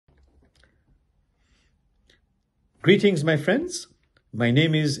Greetings, my friends. My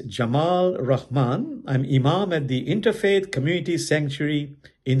name is Jamal Rahman. I'm Imam at the Interfaith Community Sanctuary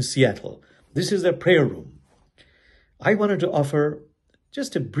in Seattle. This is the prayer room. I wanted to offer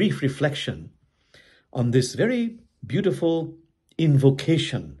just a brief reflection on this very beautiful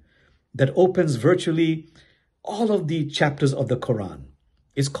invocation that opens virtually all of the chapters of the Quran.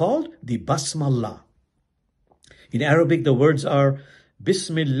 It's called the Basmallah. In Arabic, the words are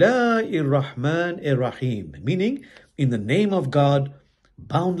Bismillahir Rahmanir Rahim, meaning in the name of God,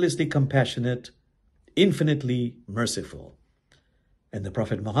 boundlessly compassionate, infinitely merciful. And the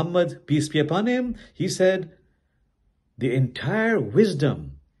Prophet Muhammad, peace be upon him, he said, the entire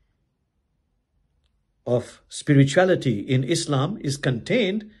wisdom of spirituality in Islam is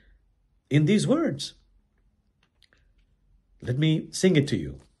contained in these words. Let me sing it to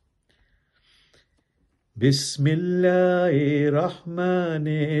you. Bismillahir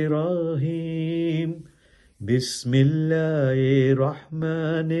Rahmanir Rahim. Bismillahir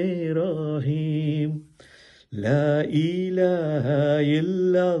Rahmanir Rahim. La ilaha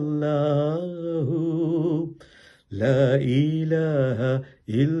illallah. La ilaha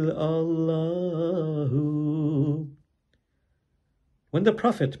illallah. When the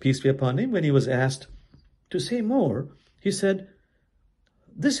Prophet, peace be upon him, when he was asked to say more, he said,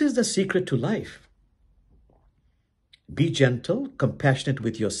 this is the secret to life. Be gentle, compassionate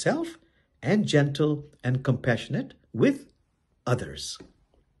with yourself, and gentle and compassionate with others.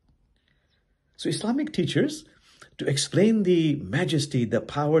 So Islamic teachers, to explain the majesty, the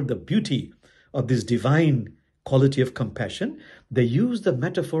power, the beauty of this divine quality of compassion, they use the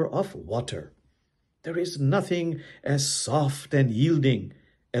metaphor of water. There is nothing as soft and yielding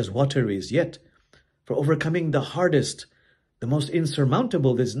as water is, yet for overcoming the hardest, the most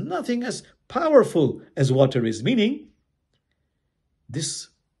insurmountable, there's nothing as powerful as water is, meaning this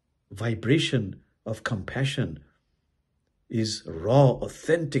vibration of compassion is raw,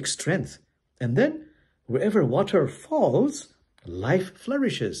 authentic strength. And then wherever water falls, life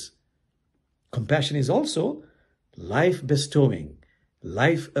flourishes. Compassion is also life bestowing,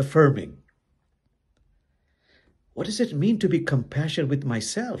 life affirming. What does it mean to be compassionate with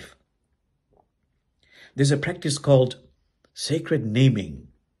myself? There's a practice called sacred naming,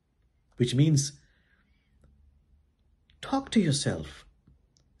 which means talk to yourself,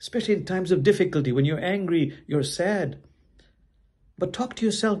 especially in times of difficulty, when you're angry, you're sad. But talk to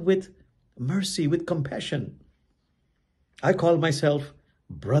yourself with mercy, with compassion. I call myself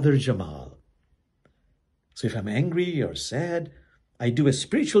Brother Jamal. So if I'm angry or sad, I do a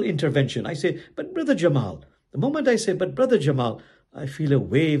spiritual intervention. I say, but Brother Jamal. The moment I say, but Brother Jamal, I feel a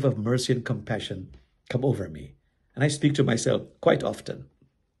wave of mercy and compassion come over me. And I speak to myself quite often.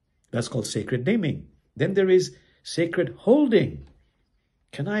 That's called sacred naming. Then there is sacred holding.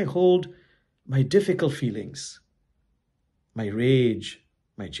 Can I hold my difficult feelings, my rage,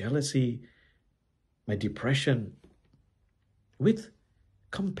 my jealousy, my depression, with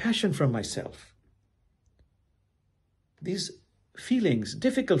compassion from myself? These feelings,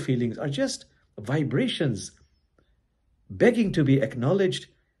 difficult feelings, are just vibrations, begging to be acknowledged,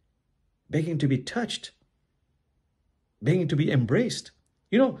 begging to be touched, begging to be embraced.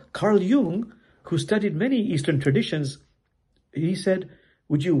 You know, Carl Jung, who studied many Eastern traditions, he said,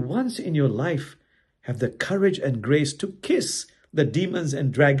 would you once in your life have the courage and grace to kiss the demons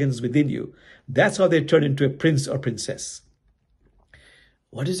and dragons within you? That's how they turn into a prince or princess.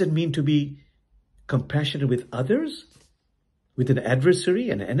 What does it mean to be compassionate with others? With an adversary,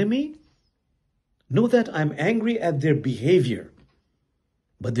 an enemy? Know that I'm angry at their behavior,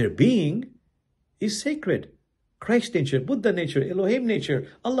 but their being is sacred. Christ nature, Buddha nature, Elohim nature,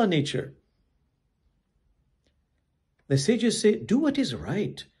 Allah nature. The sages say, do what is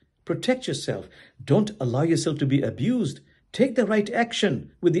right. Protect yourself. Don't allow yourself to be abused. Take the right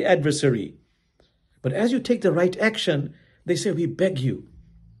action with the adversary. But as you take the right action, they say, we beg you,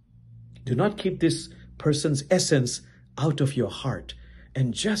 do not keep this person's essence out of your heart.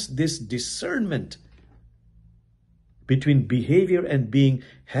 And just this discernment between behavior and being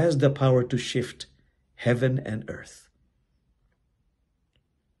has the power to shift heaven and earth.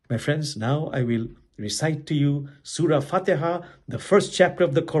 My friends, now I will recite to you Surah Fatiha, the first chapter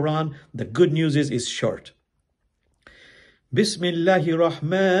of the Quran. The good news is it's short. Bismillahir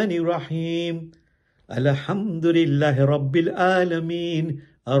Rahmanir Rahim. Alhamdulillahi Rabbil Alameen.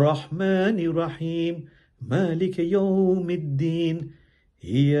 Ar-Rahmanir Rahim. Malik Yawmiddin.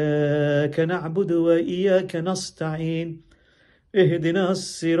 إياك نعبد وإياك نستعين اهدنا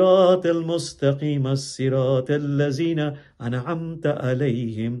الصراط المستقيم الصراط الذين أنعمت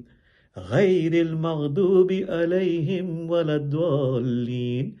عليهم غير المغضوب عليهم ولا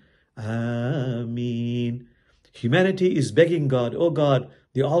الضالين آمين. Humanity is begging God, "Oh God,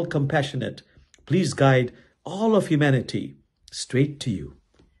 the all-compassionate, please guide all of humanity straight to you."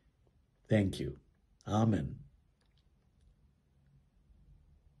 Thank you. Amen.